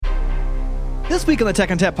This week on the Tech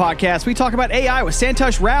on Tap podcast, we talk about AI with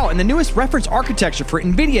Santosh Rao and the newest reference architecture for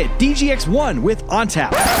NVIDIA DGX-1 with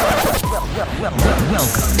ONTAP.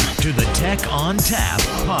 Welcome to the Tech on Tap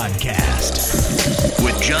podcast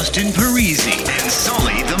with Justin Parisi and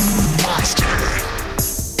Sully the Monster.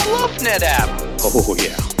 I love NetApp. Oh,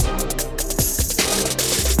 yeah.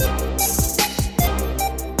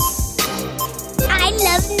 I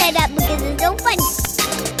love NetApp because it's so funny.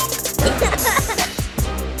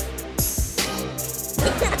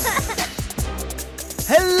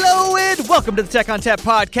 Hello and welcome to the Tech on Tap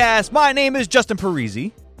podcast. My name is Justin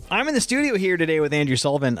Parisi. I'm in the studio here today with Andrew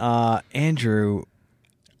Sullivan. Andrew,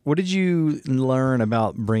 what did you learn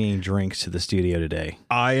about bringing drinks to the studio today?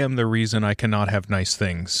 I am the reason I cannot have nice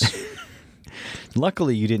things.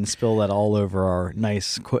 Luckily, you didn't spill that all over our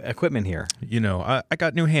nice equipment here. You know, I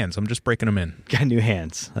got new hands. I'm just breaking them in. Got new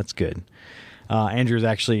hands. That's good. Andrew's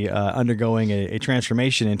actually undergoing a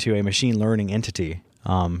transformation into a machine learning entity.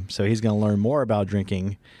 So he's going to learn more about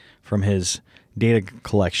drinking from his data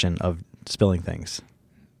collection of spilling things.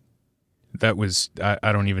 That was,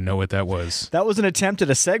 I don't even know what that was. That was an attempt at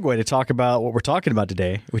a segue to talk about what we're talking about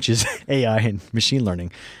today, which is AI and machine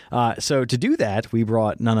learning. So to do that, we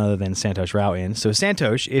brought none other than Santosh Rao in. So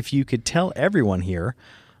Santosh, if you could tell everyone here,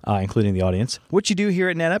 including the audience, what you do here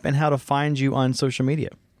at NetApp and how to find you on social media.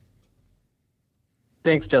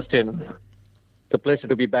 Thanks, Justin. It's a pleasure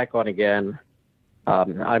to be back on again.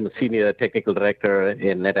 I'm a senior technical director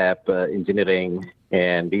in NetApp engineering,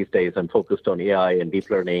 and these days I'm focused on AI and deep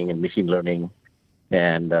learning and machine learning,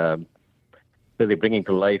 and really bringing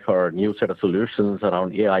to life our new set of solutions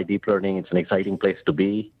around AI deep learning. It's an exciting place to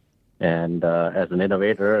be, and as an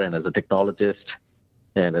innovator and as a technologist,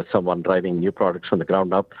 and as someone driving new products from the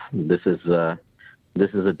ground up, this is a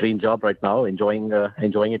dream job right now. Enjoying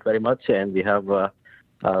it very much, and we have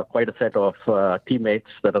quite a set of teammates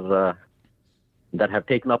that have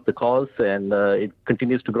taken up the cause, and it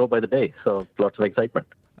continues to grow by the day. So lots of excitement.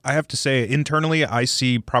 I have to say, internally, I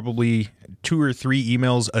see probably 2 or 3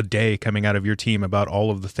 emails a day coming out of your team about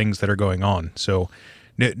all of the things that are going on. So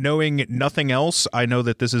knowing nothing else, I know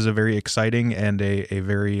that this is a very exciting and a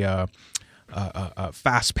very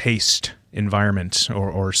fast-paced environment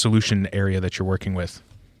or solution area that you're working with.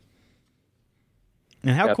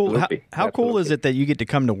 And how cool Absolutely. is it that you get to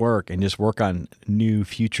come to work and just work on new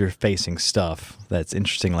future-facing stuff that's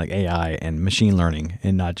interesting, like AI and machine learning,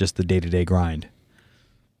 and not just the day-to-day grind?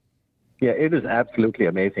 Yeah, it is absolutely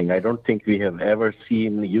amazing. I don't think we have ever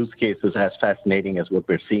seen use cases as fascinating as what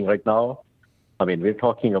we're seeing right now. I mean, we're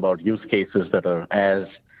talking about use cases that are as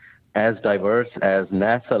diverse as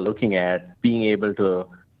NASA looking at being able to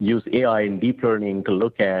use AI and deep learning to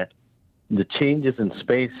look at the changes in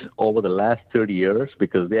space over the last 30 years,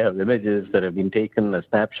 because they have images that have been taken as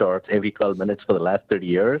snapshots every 12 minutes for the last 30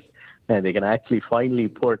 years, and they can actually finally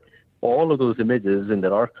put all of those images in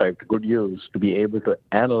their archive to good use to be able to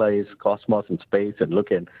analyze cosmos and space and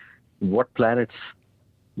look at what planets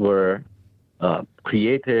were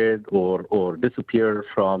created or disappeared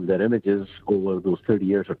from their images over those 30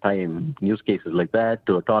 years of time. Use cases like that,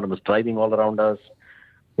 to autonomous driving all around us.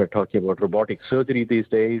 We're talking about robotic surgery these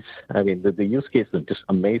days. I mean, the use case is just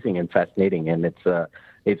amazing and fascinating, and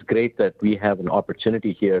it's great that we have an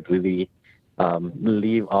opportunity here to really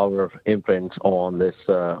leave our imprints on this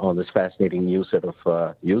fascinating new set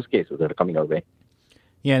of use cases that are coming our way.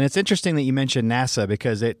 Yeah, and it's interesting that you mentioned NASA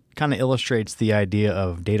because it kind of illustrates the idea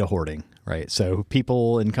of data hoarding, right? So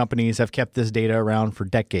people and companies have kept this data around for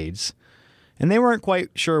decades, and they weren't quite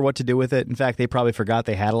sure what to do with it. In fact, they probably forgot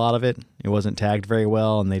they had a lot of it. It wasn't tagged very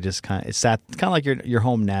well, and they just it sat kind of like your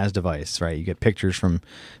home NAS device, right? You get pictures from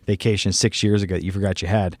vacation 6 years ago that you forgot you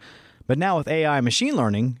had. But now with AI machine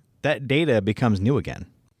learning, that data becomes new again.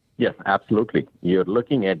 Yes, absolutely. You're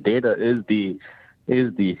looking at data is the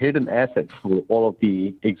hidden asset for all of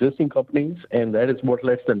the existing companies, and that is what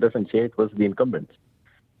lets them differentiate versus the incumbents.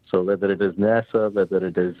 So whether it is NASA, whether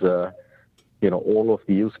it is all of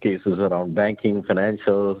the use cases around banking,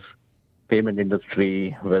 financials, payment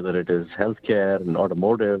industry, whether it is healthcare and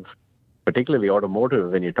automotive, particularly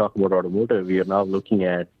automotive. When you talk about automotive, we are now looking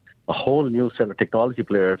at a whole new set of technology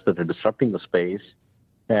players that are disrupting the space,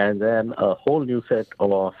 and then a whole new set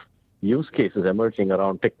of use cases emerging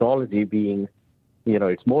around technology being,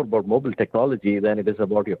 it's more about mobile technology than it is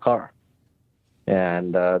about your car.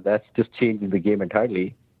 And that's just changing the game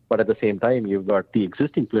entirely. But at the same time, you've got the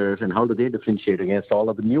existing players, and how do they differentiate against all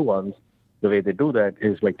of the new ones? The way they do that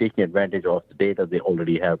is by taking advantage of the data they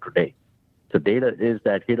already have today. So data is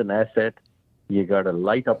that hidden asset. You got to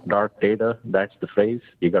light up dark data. That's the phrase.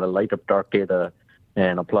 You got to light up dark data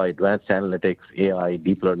and apply advanced analytics, AI,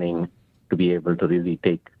 deep learning to be able to really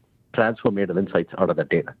take transformative insights out of that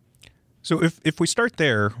data. So if we start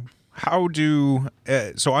there, how do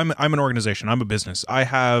so I'm an organization, I'm a business. I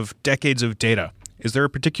have decades of data. Is there a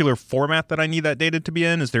particular format that I need that data to be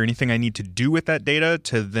in? Is there anything I need to do with that data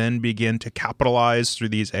to then begin to capitalize through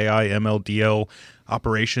these AI, ML, DL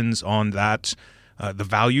operations on that, the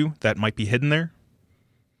value that might be hidden there?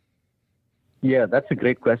 Yeah, that's a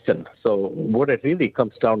great question. So what it really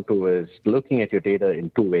comes down to is looking at your data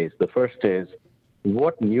in two ways. The first is,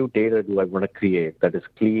 what new data do I want to create that is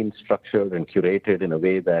clean, structured, and curated in a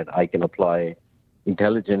way that I can apply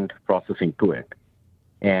intelligent processing to it?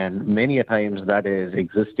 And many a times that is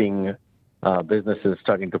existing businesses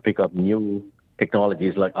starting to pick up new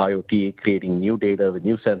technologies like IoT, creating new data with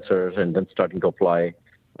new sensors, and then starting to apply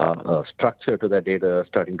structure to that data,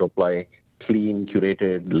 starting to apply clean,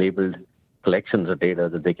 curated, labeled collections of data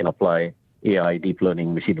that they can apply AI, deep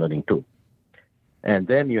learning, machine learning to. And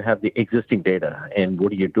then you have the existing data, and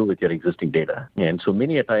what do you do with your existing data? And so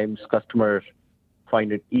many a times customers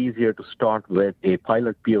find it easier to start with a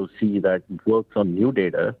pilot POC that works on new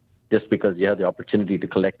data just because you have the opportunity to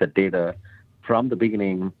collect that data from the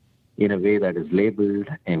beginning in a way that is labeled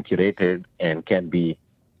and curated and can be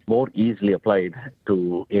more easily applied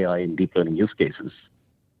to AI and deep learning use cases.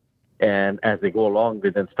 And as they go along, they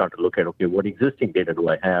then start to look at, okay, what existing data do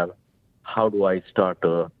I have? How do I start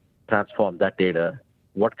to transform that data?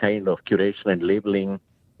 What kind of curation and labeling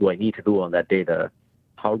do I need to do on that data?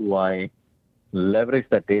 How do I leverage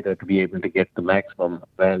that data to be able to get the maximum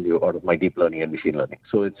value out of my deep learning and machine learning?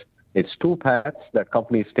 So it's two paths that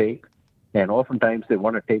companies take, and oftentimes they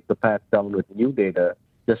want to take the path down with new data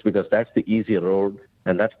just because that's the easier road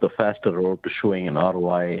and that's the faster road to showing an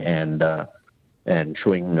ROI and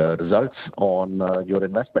showing results on your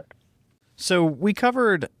investment. So we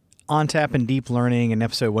covered ONTAP and deep learning in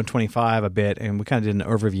episode 125 a bit, and we kind of did an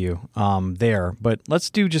overview there. But let's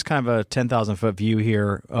do just kind of a 10,000-foot view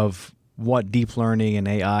here of what deep learning and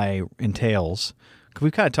AI entails.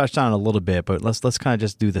 We've kind of touched on it a little bit, but let's kind of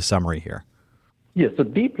just do the summary here. Yeah, so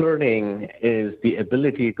deep learning is the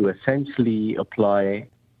ability to essentially apply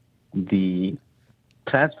the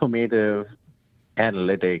transformative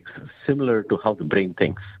analytics similar to how the brain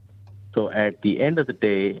thinks. So at the end of the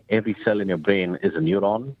day, every cell in your brain is a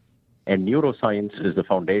neuron, and neuroscience is the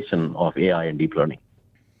foundation of AI and deep learning.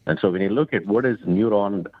 And so when you look at what is a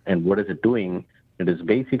neuron and what is it doing, it is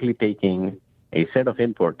basically taking a set of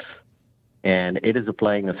inputs and it is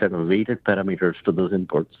applying a set of weighted parameters to those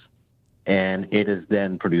inputs, and it is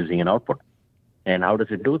then producing an output. And how does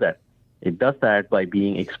it do that? It does that by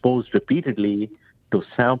being exposed repeatedly to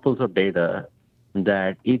samples of data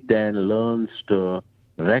that it then learns to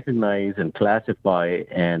recognize and classify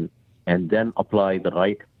and then apply the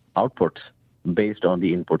right outputs based on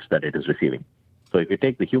the inputs that it is receiving. So if you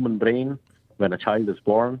take the human brain, when a child is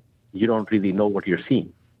born, you don't really know what you're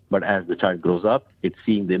seeing. But as the child grows up, it's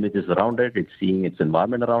seeing the images around it, it's seeing its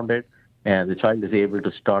environment around it, and the child is able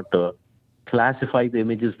to start to classify the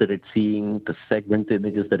images that it's seeing, to segment the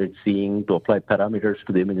images that it's seeing, to apply parameters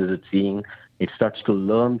to the images it's seeing. It starts to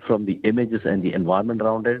learn from the images and the environment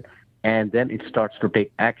around it, and then it starts to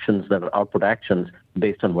take actions that are output actions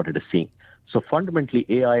based on what it is seeing. So fundamentally,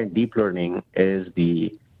 AI and deep learning is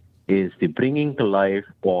the bringing to life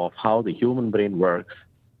of how the human brain works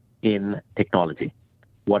in technology.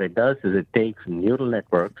 What it does is it takes neural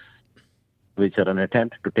networks, which are an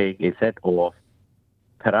attempt to take a set of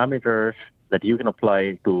parameters that you can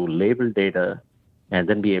apply to label data and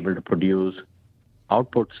then be able to produce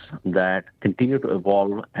outputs that continue to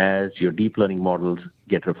evolve as your deep learning models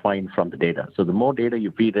get refined from the data. So the more data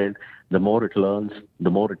you feed it, the more it learns,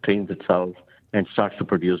 the more it trains itself, and starts to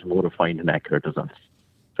produce more refined and accurate results.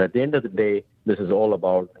 So at the end of the day, this is all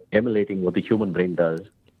about emulating what the human brain does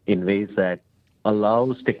in ways that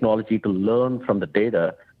allows technology to learn from the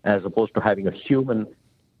data as opposed to having a human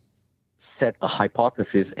set a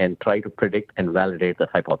hypothesis and try to predict and validate that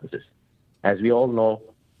hypothesis. As we all know,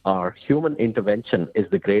 our human intervention is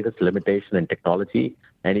the greatest limitation in technology.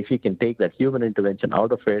 And if you can take that human intervention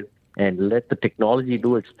out of it and let the technology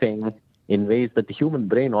do its thing in ways that the human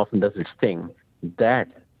brain often does its thing, that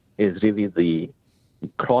is really the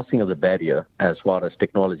crossing of the barrier as far as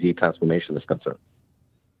technology transformation is concerned.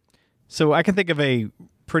 So I can think of a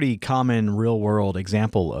pretty common real-world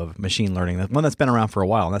example of machine learning, one that's been around for a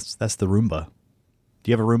while, and that's the Roomba.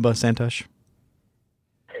 Do you have a Roomba, Santosh?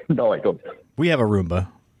 No, I don't. We have a Roomba.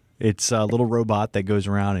 It's a little robot that goes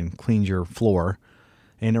around and cleans your floor,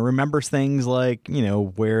 and it remembers things like,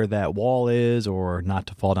 where that wall is or not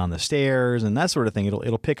to fall down the stairs and that sort of thing.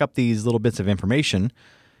 It'll pick up these little bits of information,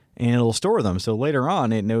 and it'll store them. So later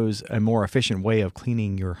on, it knows a more efficient way of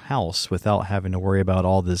cleaning your house without having to worry about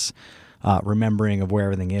all this remembering of where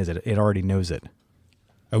everything is. It already knows it.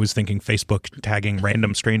 I was thinking Facebook tagging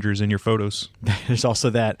random strangers in your photos. There's also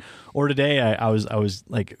that. Or today I was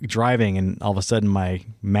like driving, and all of a sudden my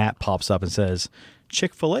map pops up and says,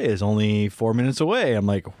 Chick-fil-A is only 4 minutes away. I'm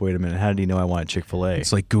like, wait a minute, how did he know I wanted Chick-fil-A?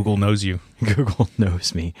 It's like Google knows you. Google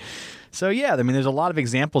knows me. So yeah, I mean, there's a lot of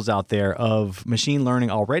examples out there of machine learning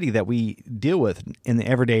already that we deal with in the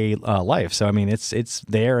everyday life. So I mean, it's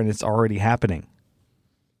there and it's already happening.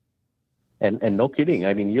 And no kidding.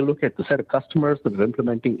 I mean, you look at the set of customers that are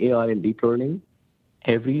implementing AI and deep learning,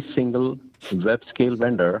 every single web scale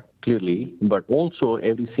vendor, clearly, but also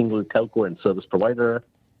every single telco and service provider,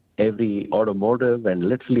 every automotive and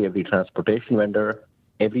literally every transportation vendor,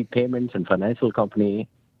 every payments and financial company,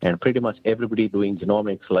 and pretty much everybody doing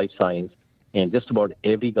genomics, life science, and just about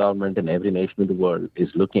every government and every nation in the world is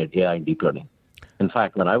looking at AI and deep learning. In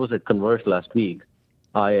fact, when I was at Converge last week,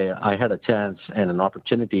 I had a chance and an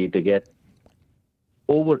opportunity to get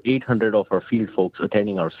over 800 of our field folks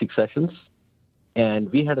attending our 6 sessions.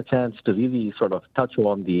 And we had a chance to really sort of touch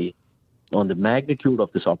on the magnitude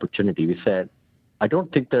of this opportunity. We said, I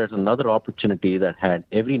don't think there's another opportunity that had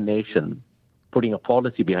every nation putting a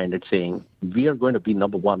policy behind it saying, we are going to be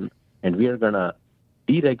number one, and we are going to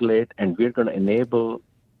deregulate, and we're going to enable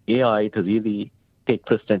AI to really take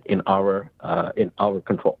precedent in our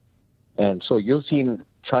control. And so you've seen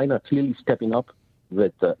China clearly stepping up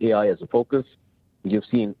with AI as a focus. You've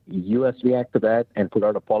seen U.S. react to that and put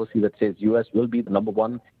out a policy that says U.S. will be the number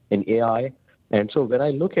one in AI. And so when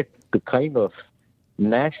I look at the kind of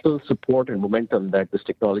national support and momentum that this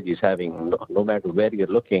technology is having, no matter where you're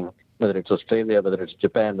looking, whether it's Australia, whether it's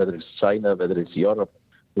Japan, whether it's China, whether it's Europe,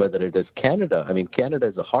 whether it is Canada. I mean, Canada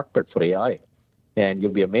is a hotbed for AI. And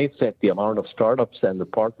you'll be amazed at the amount of startups and the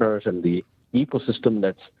partners and the ecosystem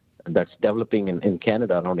that's developing in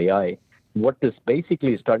Canada around AI. What this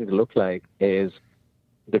basically is starting to look like is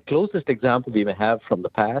the closest example we may have from the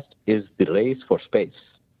past is the race for space.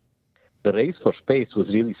 The race for space was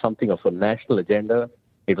really something of a national agenda.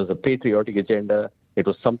 It was a patriotic agenda. It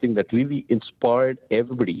was something that really inspired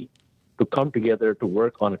everybody to come together to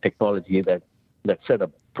work on a technology that set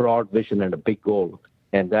a broad vision and a big goal.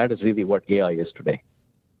 And that is really what AI is today.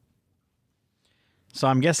 So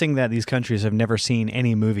I'm guessing that these countries have never seen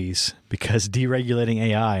any movies because deregulating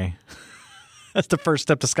AI, that's the first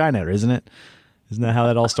step to Skynet, isn't it? Isn't that how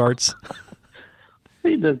that all starts?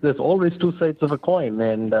 See, there's always two sides of a coin,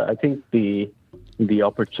 and I think the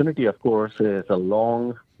opportunity, of course, is a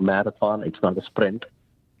long marathon. It's not a sprint.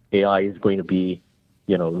 AI is going to be,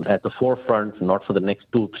 at the forefront, not for the next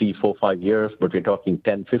 2, 3, 4, 5 years, but we're talking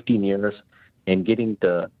 10, 15 years, and getting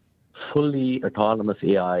to fully autonomous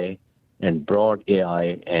AI and broad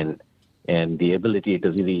AI and the ability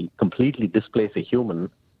to really completely displace a human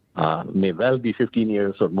may well be 15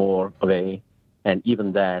 years or more away. And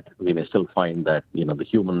even that, we may still find that, the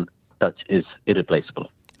human touch is irreplaceable.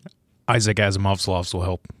 Isaac Asimov's laws will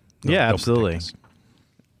help. Yeah, They'll absolutely. protect us.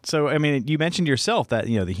 So, I mean, you mentioned yourself that,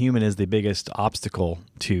 the human is the biggest obstacle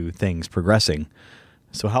to things progressing.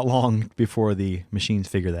 So how long before the machines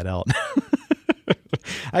figure that out?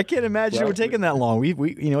 I can't imagine it would taking that long. We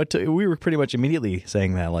were pretty much immediately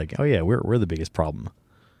saying that, like, oh yeah, we're the biggest problem.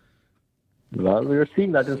 Well, we're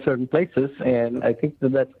seeing that in certain places, and I think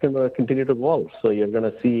that's going to continue to evolve. So you're going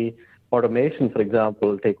to see automation, for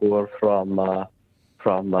example, take over from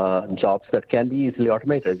jobs that can be easily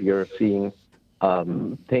automated. You're seeing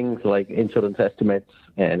things like insurance estimates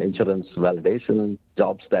and insurance validation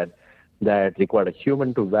jobs that require a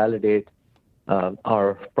human to validate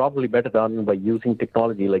are probably better done by using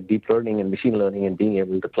technology like deep learning and machine learning and being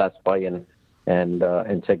able to classify and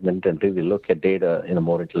segment and really look at data in a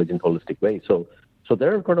more intelligent, holistic way. So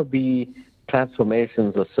there are going to be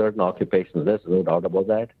transformations of certain occupations. There's no doubt about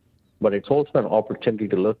that. But it's also an opportunity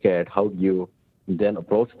to look at how you then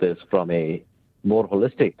approach this from a more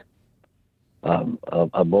holistic,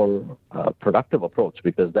 a more productive approach,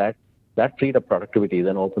 because that freed up productivity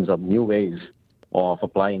then opens up new ways of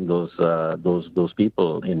applying those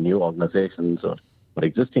people in new organizations or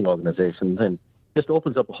existing organizations, and just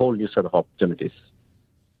opens up a whole new set of opportunities.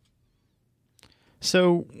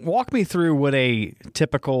 So walk me through what a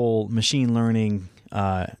typical machine learning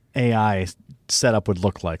AI setup would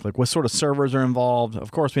look like. Like, what sort of servers are involved?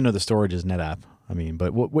 Of course, we know the storage is NetApp. I mean,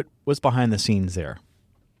 but what's behind the scenes there?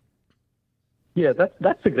 Yeah,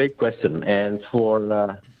 that's a great question. And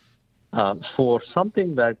for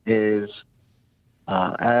something that is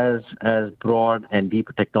as broad and deep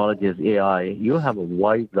a technology as AI, you have a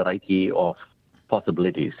wide variety of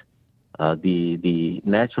possibilities. The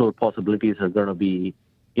natural possibilities are going to be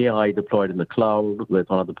AI deployed in the cloud with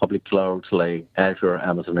one of the public clouds like Azure,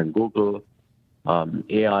 Amazon, and Google.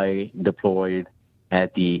 AI deployed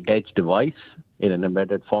at the edge device in an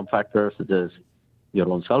embedded form factor, such as your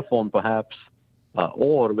own cell phone, perhaps.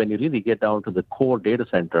 Or when you really get down to the core data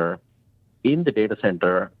center, in the data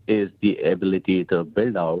center is the ability to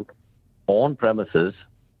build out on-premises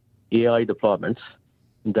AI deployments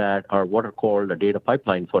that are what are called a data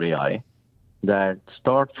pipeline for AI that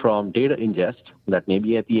start from data ingest that may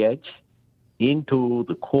be at the edge into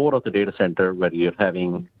the core of the data center where you're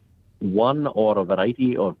having one or a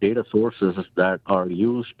variety of data sources that are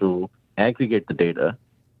used to aggregate the data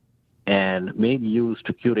and may be used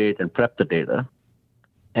to curate and prep the data.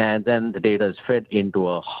 And then the data is fed into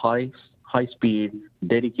a high-speed,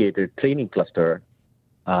 dedicated training cluster.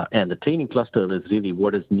 And the training cluster is really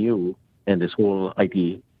what is new in this whole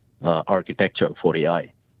IT architecture for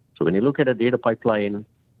AI. So when you look at a data pipeline,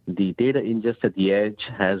 the data ingest at the edge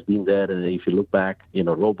has been there. And if you look back,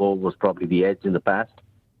 Robo was probably the edge in the past.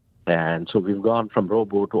 And so we've gone from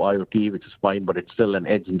Robo to IoT, which is fine, but it's still an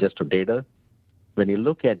edge ingest of data. When you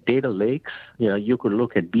look at data lakes, you could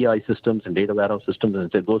look at BI systems and data warehouse systems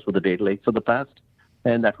and say those were the data lakes of the past,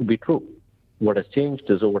 and that would be true. What has changed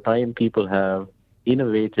is over time, people have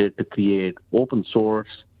innovated to create open source,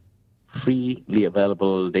 freely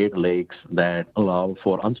available data lakes that allow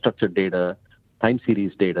for unstructured data, time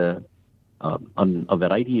series data, on a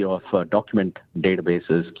variety of document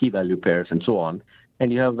databases, key value pairs, and so on.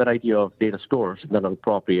 And you have a variety of data stores that are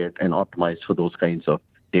appropriate and optimized for those kinds of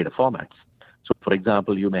data formats. So, for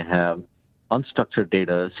example, you may have unstructured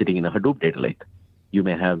data sitting in a Hadoop data lake. You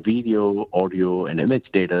may have video, audio, and image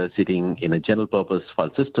data sitting in a general-purpose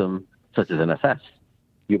file system, such as NFS.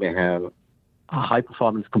 You may have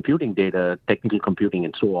high-performance computing data, technical computing,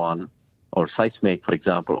 and so on, or Seismic, for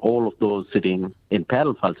example, all of those sitting in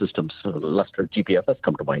parallel file systems. So Lustre, GPFS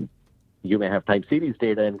come to mind. You may have time series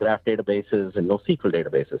data in graph databases and NoSQL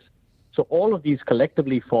databases. So all of these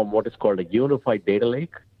collectively form what is called a unified data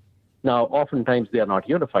lake. Now, oftentimes they are not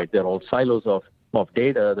unified. They're all silos of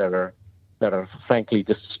data that are frankly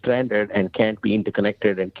just stranded and can't be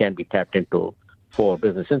interconnected and can't be tapped into for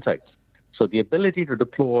business insights. So the ability to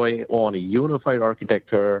deploy on a unified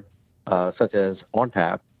architecture such as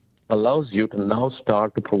ONTAP allows you to now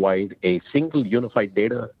start to provide a single unified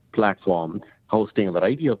data platform hosting a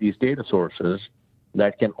variety of these data sources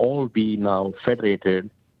that can all be now federated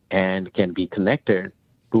and can be connected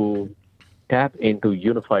to tap into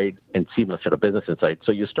unified and seamless set of business insights.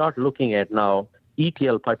 So you start looking at now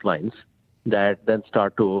ETL pipelines that then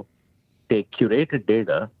start to take curated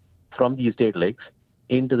data from these data lakes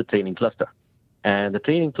into the training cluster. And the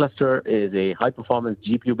training cluster is a high-performance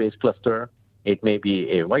GPU-based cluster. It may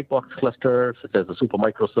be a white box cluster, such as a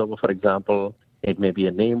Supermicro server, for example. It may be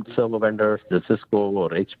a named server vendor, such as Cisco or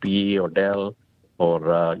HP or Dell,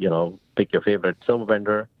 or pick your favorite server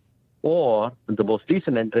vendor. Or the most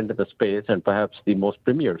recent entrant into the space, and perhaps the most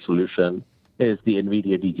premier solution, is the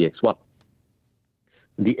NVIDIA DGX-1.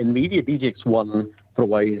 The NVIDIA DGX-1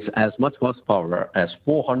 provides as much horsepower as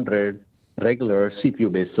 400 regular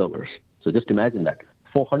CPU-based servers. So just imagine that.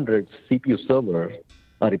 400 CPU servers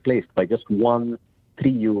are replaced by just one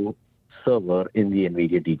 3U server in the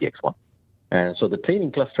NVIDIA DGX-1. And so the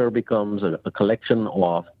training cluster becomes a collection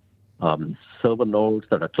of server nodes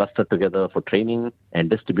that are clustered together for training and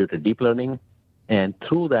distributed deep learning. And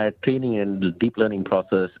through that training and deep learning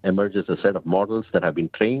process emerges a set of models that have been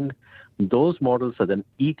trained. Those models are then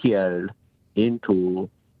ETL'd into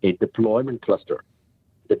a deployment cluster.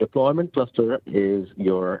 The deployment cluster is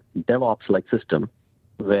your DevOps-like system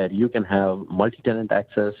where you can have multi-tenant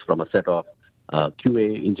access from a set of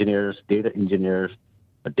QA engineers,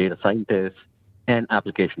 data scientists, and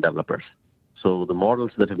application developers. So the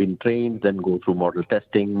models that have been trained then go through model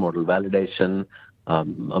testing, model validation, a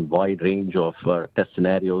wide range of test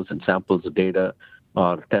scenarios and samples of data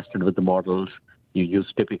are tested with the models. You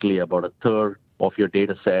use typically about a third of your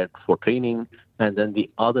data set for training, and then the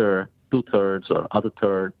other two-thirds or other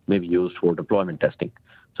third may be used for deployment testing.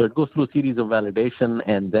 So it goes through a series of validation,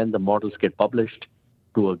 and then the models get published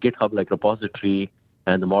to a GitHub-like repository,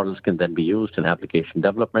 and the models can then be used in application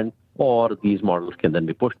development, or these models can then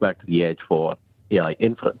be pushed back to the edge for AI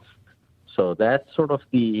inference. So that's sort of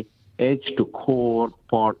the edge to core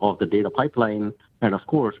part of the data pipeline. And of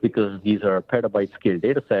course, because these are petabyte scale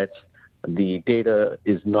data sets, the data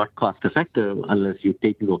is not cost effective unless you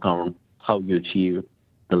take into account how you achieve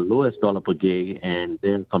the lowest dollar per gig, and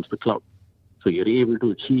then comes the cloud. So you're able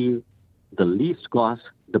to achieve the least cost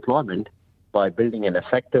deployment by building an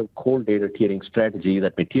effective cold data tiering strategy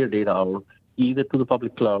that may tier data out either to the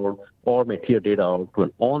public cloud or may tier data out to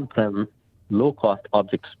an on-prem, low-cost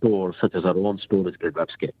object store, such as our own storage grid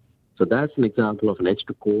WebScale. So that's an example of an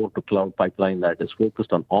edge-to-core to cloud pipeline that is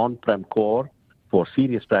focused on-prem core for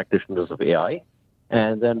serious practitioners of AI.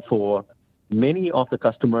 And then for many of the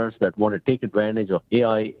customers that want to take advantage of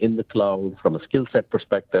AI in the cloud from a skill set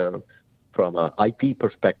perspective, from an IP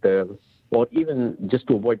perspective, or even just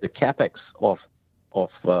to avoid the capex of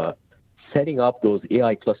setting up those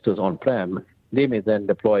AI clusters on-prem, they may then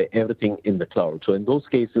deploy everything in the cloud. So in those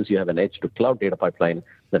cases, you have an edge-to-cloud data pipeline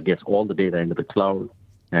that gets all the data into the cloud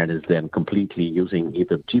and is then completely using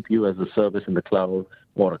either GPU as a service in the cloud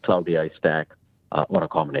or a cloud AI stack or a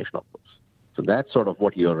combination of those. So that's sort of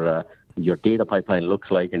what your data pipeline looks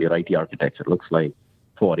like and your IT architecture looks like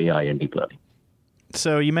for AI and deep learning.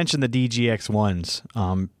 So you mentioned the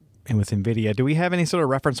DGX-1s. And with NVIDIA, do we have any sort of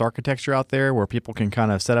reference architecture out there where people can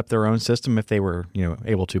kind of set up their own system if they were,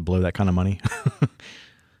 able to blow that kind of money?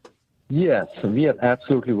 Yes, we are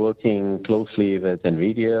absolutely working closely with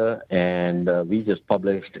NVIDIA, and we just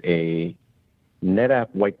published a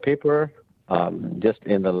NetApp white paper just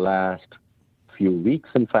in the last few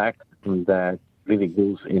weeks, in fact, that really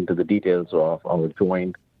goes into the details of our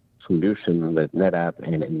joint solution with NetApp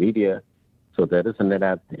and NVIDIA. So there is a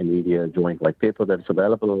NetApp NVIDIA joint white paper that's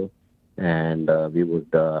available, and we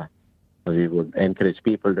would encourage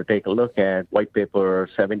people to take a look at white paper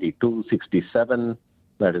 7267.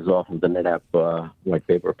 That is off of the NetApp white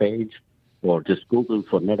paper page, or just Google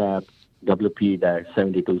for NetApp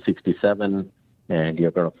WP-7267, and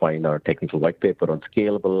you're going to find our technical white paper on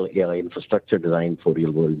scalable AI infrastructure designed for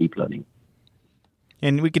real-world deep learning.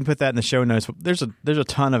 And we can put that in the show notes. There's a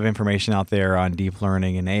ton of information out there on deep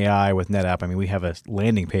learning and AI with NetApp. I mean, we have a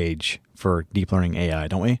landing page for deep learning AI,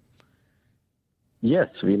 don't we? Yes,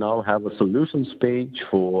 we now have a solutions page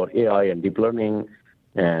for AI and deep learning,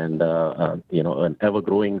 and an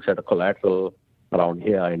ever-growing set of collateral around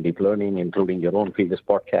AI and deep learning, including your own previous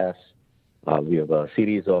podcasts. We have a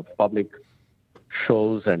series of public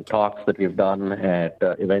shows and talks that we've done at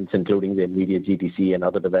events, including the NVIDIA GTC and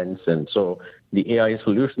other events. And so the AI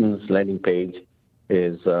solutions landing page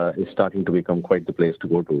is starting to become quite the place to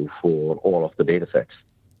go to for all of the data sets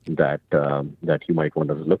that you might want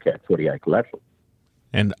to look at for AI collateral.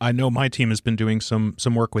 And I know my team has been doing some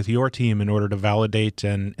work with your team in order to validate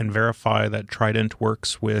and verify that Trident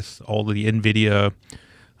works with all the NVIDIA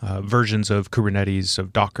versions of Kubernetes,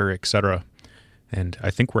 of Docker, etc. And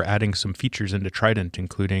I think we're adding some features into Trident,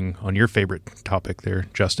 including on your favorite topic there,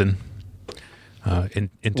 Justin,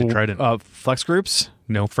 into Trident. Flex groups?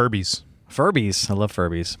 No, Furbies. Furbies. I love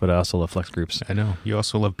Furbies, but I also love Flex groups. I know. You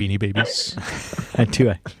also love Beanie Babies. I do.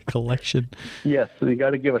 A collection. Yes, we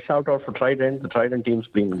got to give a shout out for Trident. The Trident team's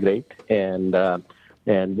been great. And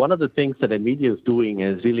one of the things that NVIDIA is doing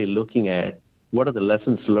is really looking at what are the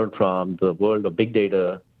lessons learned from the world of big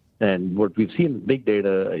data. And what we've seen with big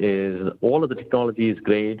data is all of the technology is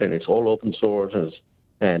great and it's all open source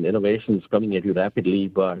and innovation is coming at you rapidly.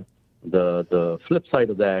 But the flip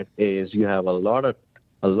side of that is you have a lot of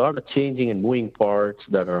changing and moving parts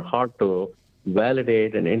that are hard to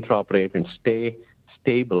validate and interoperate and stay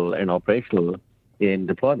stable and operational in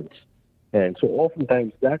deployments. And so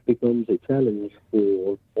oftentimes that becomes a challenge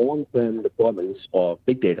for on-prem deployments of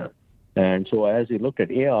big data. And so as you look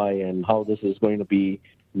at AI and how this is going to be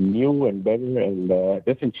new and better and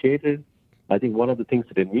differentiated, I think one of the things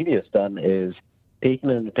that NVIDIA has done is taken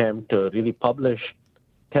an attempt to really publish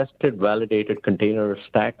tested, validated container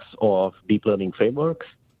stacks of deep learning frameworks.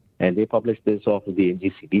 And they published this off of the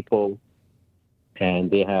NGC Depot. And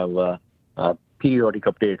they have periodic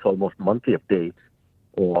updates, almost monthly updates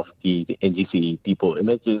of the NGC Depot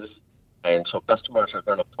images. And so customers are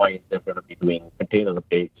going to find they're going to be doing container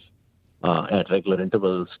updates at regular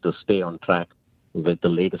intervals to stay on track with the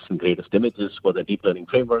latest and greatest images for the deep learning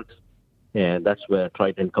frameworks. And that's where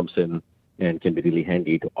Trident comes in and can be really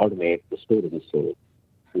handy to automate the storage for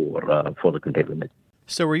the container image.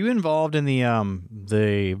 So were you involved in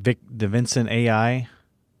the Vincent AI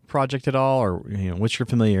project at all, or what's your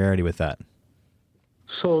familiarity with that?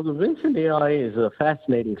 So the Vincent AI is a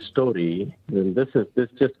fascinating story, and this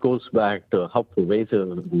just goes back to how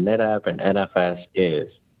pervasive NetApp and NFS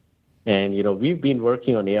is. And we've been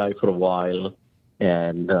working on AI for a while,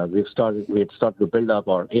 and we had started to build up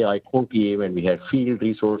our AI core team, and we had field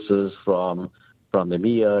resources from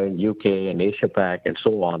EMEA and UK and Asia Pac and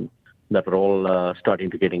so on that were all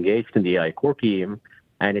starting to get engaged in the AI core team.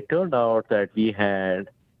 And it turned out that we had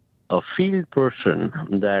a field person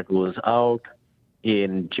that was out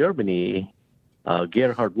in Germany,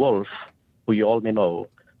 Gerhard Wolf, who you all may know,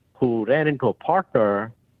 who ran into a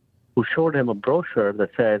partner who who showed him a brochure that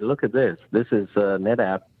said, look at this. This is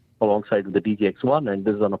NetApp alongside with the DGX-1, and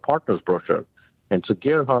this is on a partner's brochure. And so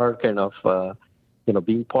Gerhard kind of,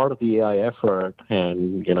 being part of the AI effort,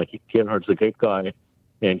 and, Gerhard's a great guy,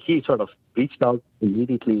 and he sort of reached out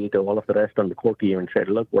immediately to all of the rest on the core team and said,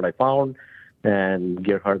 look what I found. And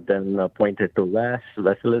Gerhard then pointed to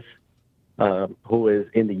Vasilis, who is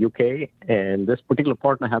in the UK. And this particular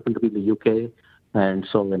partner happened to be in the UK. And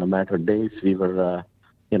so in a matter of days, we were,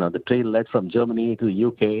 the trail led from Germany to the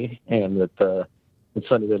UK, and with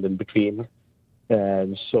Sunnyvale in between.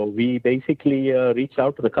 And so we basically reached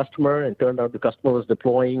out to the customer, and turned out the customer was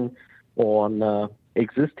deploying on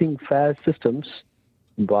existing FAS systems.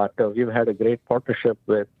 But we've had a great partnership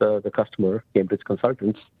with the customer, Cambridge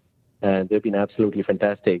Consultants, and they've been absolutely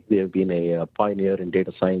fantastic. They've been a pioneer in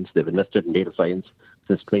data science. They've invested in data science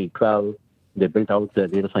since 2012. They built out the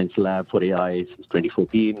data science lab for AI since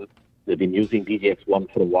 2014. They've been using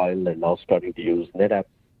DGX-1 for a while, and now starting to use NetApp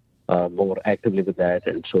more actively with that.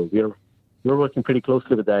 And so we're working pretty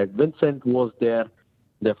closely with that. Vincent was their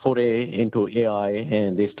foray into AI,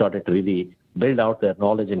 and they started to really build out their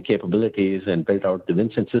knowledge and capabilities and build out the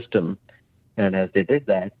Vincent system. And as they did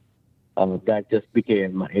that, that just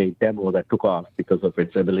became a demo that took off because of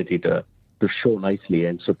its ability to show nicely.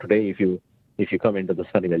 And so today, if you come into the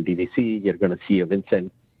Sunnyvale DVC, you're going to see a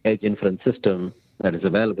Vincent edge inference system that is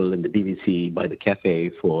available in the DVC by the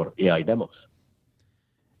cafe for AI demos.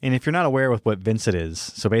 And if you're not aware with what Vincent is,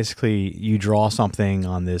 so basically you draw something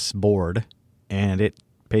on this board, and it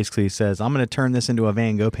basically says, I'm going to turn this into a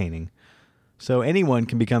Van Gogh painting. So anyone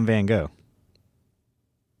can become Van Gogh,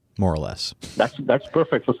 more or less. That's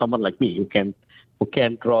perfect for someone like me who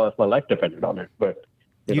can't draw if my life depended on it. But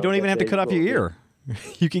you don't even have to cut off your ear.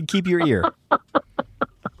 You can keep your ear.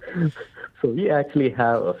 So we actually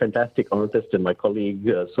have a fantastic artist, and my colleague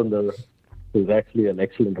Sundar, who's actually an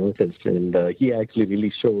excellent artist, and he actually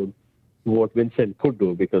really showed what Vincent could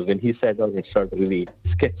do, because when he sat down and started to really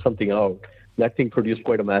sketch something out, that thing produced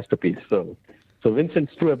quite a masterpiece. So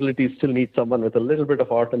Vincent's true abilities still need someone with a little bit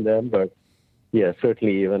of art in them, but yeah,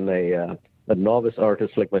 certainly even a novice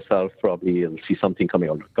artist like myself probably will see something coming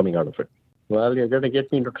out of it. Well, you're going to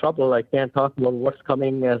get me into trouble. I can't talk about what's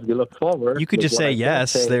coming as we look forward. You could just say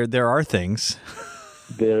yes. There are things.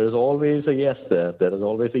 There is always a yes there. There is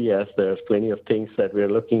always a yes. There's plenty of things that we're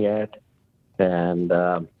looking at, and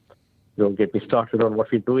don't get me started on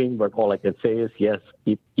what we're doing. But all I can say is yes.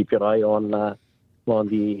 Keep your eye on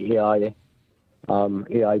the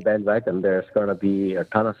AI bandwagon. There's going to be a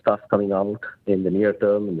ton of stuff coming out in the near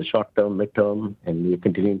term, in the short term, midterm, and we're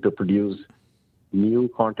continuing to produce new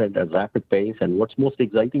content at rapid pace. And what's most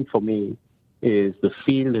exciting for me is the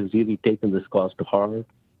field has really taken this cause to heart,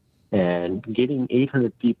 and getting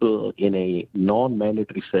 800 people in a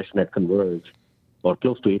non-mandatory session at Converge, or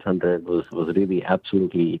close to 800, was really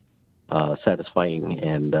absolutely satisfying.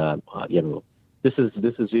 And this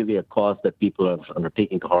is really a cause that people are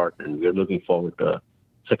taking to heart, and we're looking forward to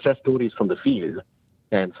success stories from the field.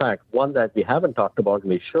 And in fact, one that we haven't talked about,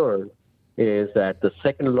 and we should, is that the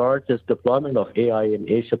second largest deployment of AI in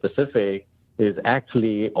Asia Pacific is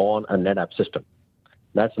actually on a NetApp system.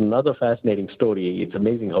 That's another fascinating story. It's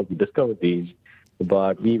amazing how we discovered these.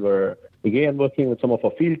 But we were, again, working with some of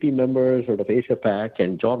our field team members out of Asia Pac,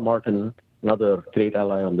 and John Martin, another great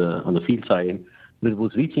ally on the field side, that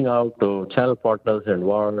was reaching out to channel partners and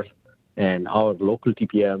VARs and our local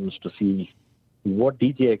TPMs to see what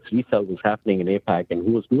DGX resell was happening in APAC and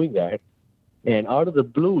who was doing that. And out of the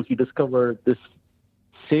blue, he discovered this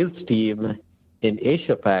sales team in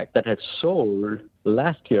Asia Pac that had sold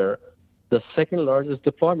last year the second largest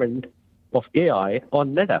deployment of AI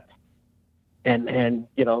on NetApp. And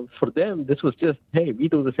for them, this was just, hey, we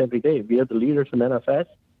do this every day. We are the leaders in NFS.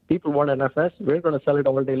 People want NFS. We're going to sell it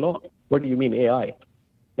all day long. What do you mean AI?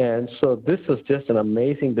 And so this was just an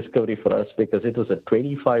amazing discovery for us, because it was a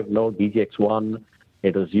 25-node DGX-1.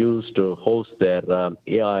 It was used to host their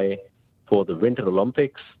AI for the Winter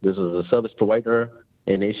Olympics. This was a service provider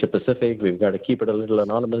in Asia Pacific. We've got to keep it a little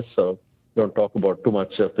anonymous, so don't talk about too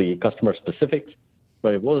much of the customer specifics.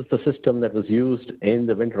 But it was the system that was used in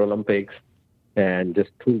the Winter Olympics, and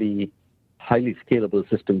just truly highly scalable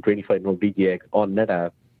system, 25-node DGX on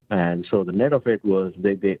NetApp. And so the net of it was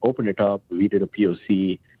they opened it up, we did a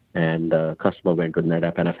POC, and customer went with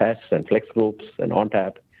NetApp NFS and Flex Groups and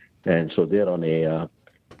ONTAP. And so they're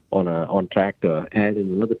on track to add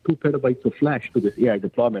in another 2 petabytes of flash to this AI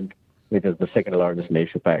deployment, which is the second largest in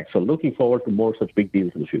Asia Pac. So looking forward to more such big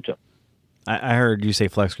deals in the future. I heard you say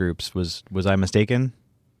Flex Groups. Was I mistaken?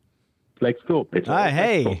 Flex Group. It's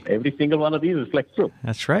hey. Flex Group. Every single one of these is Flex Group.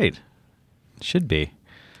 That's right. Should be.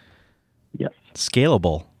 Yes.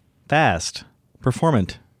 Scalable. fast,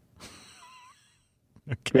 performant.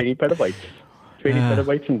 20 petabytes. 20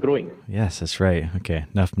 petabytes and growing. Yes, that's right. Okay,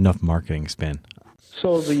 enough marketing spin.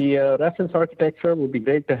 So the reference architecture would be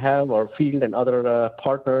great to have our field and other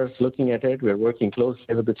partners looking at it. We're working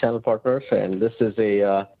closely with the channel partners, and this is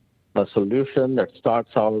a solution that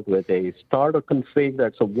starts out with a starter config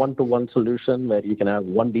that's a one-to-one solution where you can have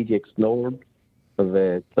one DGX node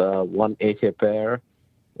with one HA pair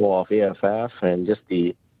of AFF, and just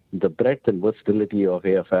the breadth and versatility of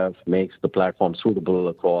AFF makes the platform suitable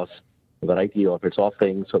across a variety of its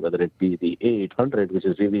offerings. So whether it be the A800, which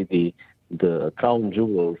is really the crown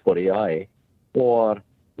jewel for AI, or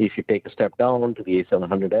if you take a step down to the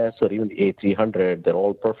A700S or even the A300, they're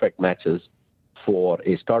all perfect matches for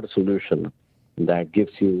a starter solution that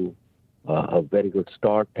gives you a very good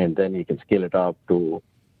start, and then you can scale it up to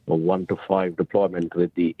a 1 to 5 deployment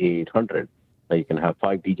with the A800. Now you can have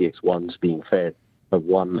 5 DGX1s being fed by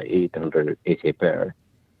one 800 HA pair.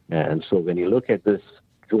 And so when you look at this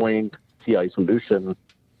joint CI solution,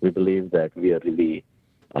 we believe that we are really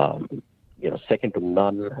second to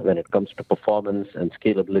none when it comes to performance and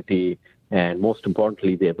scalability, and most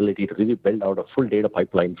importantly, the ability to really build out a full data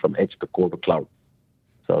pipeline from edge to core to cloud.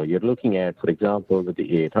 So you're looking at, for example, with the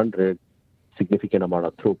A800, significant amount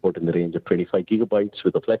of throughput in the range of 25 gigabytes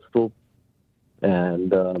with a flex group,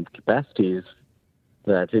 and capacities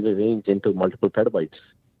that really range into multiple petabytes.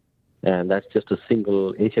 And that's just a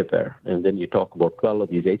single HA pair. And then you talk about 12 of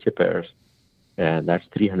these HA pairs, and that's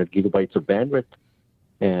 300 gigabytes of bandwidth,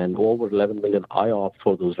 and over 11 million IOP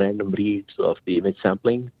for those random reads of the image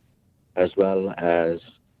sampling, as well as,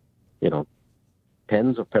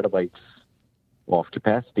 tens of petabytes of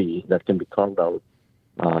capacity that can be carved out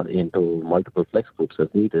into multiple flex groups as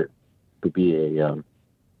needed to be a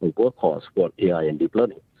workhorse for AI and deep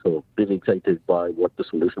learning. So really excited by what the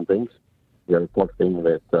solution brings. We are partnering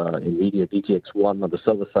with NVIDIA DGX1 on the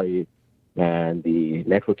server side, and the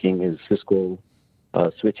networking is Cisco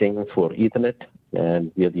switching for Ethernet,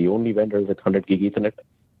 and we are the only vendor with 100 gig Ethernet.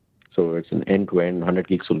 So it's an end-to-end 100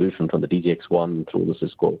 gig solution from the DGX1 through the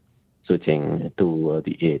Cisco switching to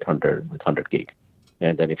the A800 with 100 gig.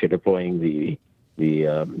 And then if you're deploying the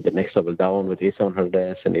next level down with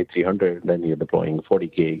A700S and A300, then you're deploying 40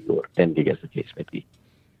 gig or 10 gig as the case may be.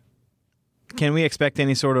 Can we expect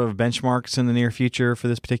any sort of benchmarks in the near future for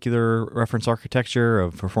this particular reference architecture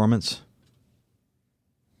of performance?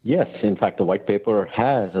 Yes. In fact, the white paper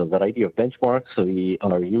has a variety of benchmarks. So we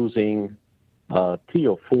are using 3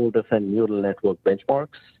 or 4 different neural network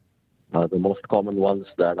benchmarks. The most common ones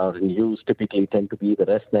that are in use typically tend to be the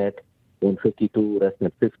ResNet 152,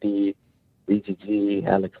 ResNet 50, BGG,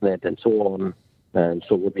 AlexNet, and so on. And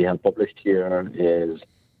so what we have published here is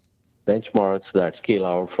benchmarks that scale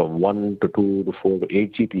out from 1 to 2 to 4 to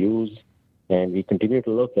 8 GPUs. And we continue to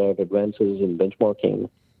look at advances in benchmarking,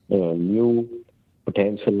 new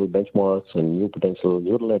potential benchmarks and new potential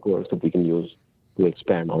neural networks that we can use to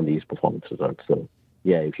expand on these performance results. So,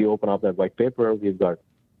 yeah, if you open up that white paper, we've got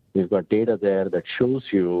data there that shows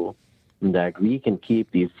you that we can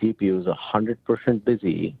keep these CPUs 100%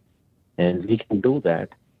 busy, and we can do that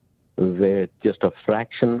with just a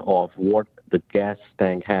fraction of what the gas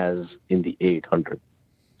tank has in the 800.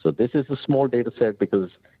 So this is a small data set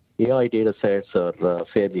because AI data sets are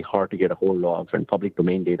fairly hard to get a hold of, and public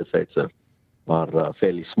domain data sets are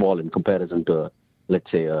fairly small in comparison to,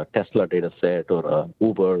 let's say, a Tesla data set or a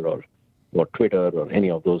Uber or Twitter or any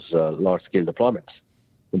of those large-scale deployments.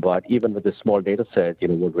 But even with this small data set,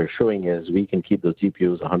 what we're showing is we can keep those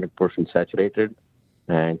GPUs 100% saturated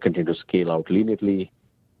and continue to scale out linearly,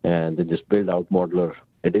 and then just build out modular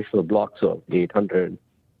additional blocks of 800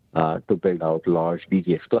 to build out large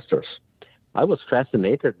DGX clusters. I was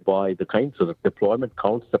fascinated by the kinds of deployment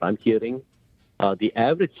counts that I'm hearing. The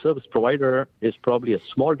average service provider is probably a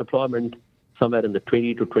small deployment, somewhere in the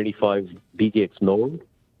 20 to 25 DGX node.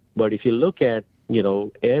 But if you look at,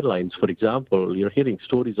 airlines, for example, you're hearing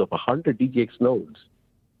stories of 100 DGX nodes.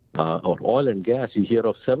 Or oil and gas, you hear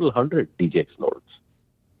of several hundred DGX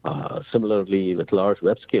nodes. Similarly, with large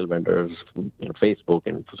web scale vendors, Facebook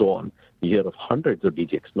and so on, you hear of hundreds of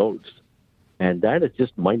DGX nodes. And that is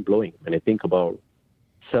just mind-blowing when I think about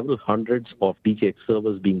several hundreds of DGX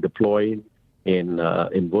servers being deployed in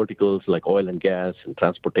verticals like oil and gas and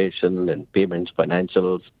transportation and payments,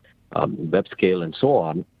 financials, web scale, and so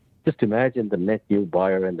on. Just imagine the net new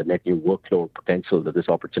buyer and the net new workload potential that this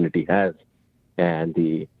opportunity has, and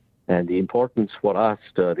the importance for us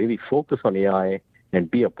to really focus on AI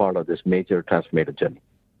and be a part of this major transformative journey.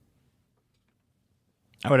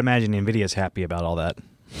 I would imagine NVIDIA's happy about all that.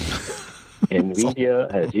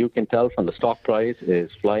 NVIDIA, as you can tell from the stock price,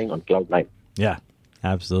 is flying on cloud 9. Yeah.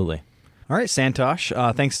 Absolutely. All right,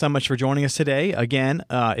 Santosh, thanks so much for joining us today. Again,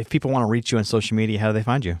 if people want to reach you on social media, how do they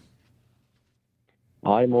find you?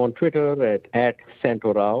 I'm on Twitter at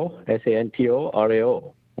Santorao,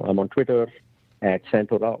 Santorao. I'm on Twitter at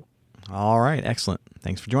Santorao. All right, excellent.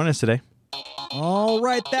 Thanks for joining us today. All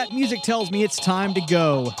right, that music tells me it's time to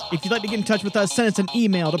go. If you'd like to get in touch with us, send us an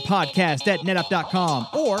email to podcast@netapp.com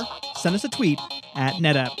or send us a tweet at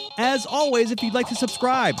NetApp. As always, if you'd like to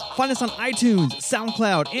subscribe, find us on iTunes,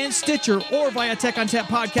 SoundCloud, and Stitcher, or via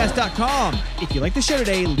TechOnTapPodcast.com. If you like the show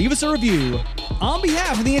today, leave us a review. On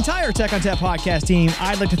behalf of the entire Tech on Tap podcast team,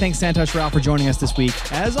 I'd like to thank Santosh Rao for joining us this week.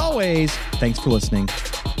 As always, thanks for listening.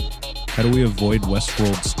 How do we avoid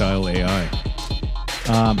Westworld-style AI?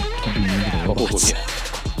 Can't be mean to the robots.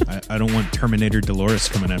 I don't want Terminator Dolores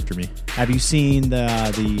coming after me. Have you seen the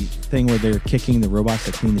thing where they're kicking the robots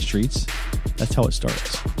that clean the streets? That's how it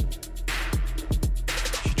starts.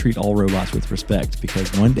 You should treat all robots with respect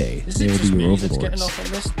because one day they will be your overlords.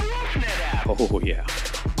 Oh, yeah.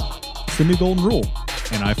 It's the new golden rule.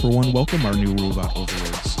 And I, for one, welcome our new robot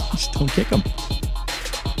overlords. Just don't kick them.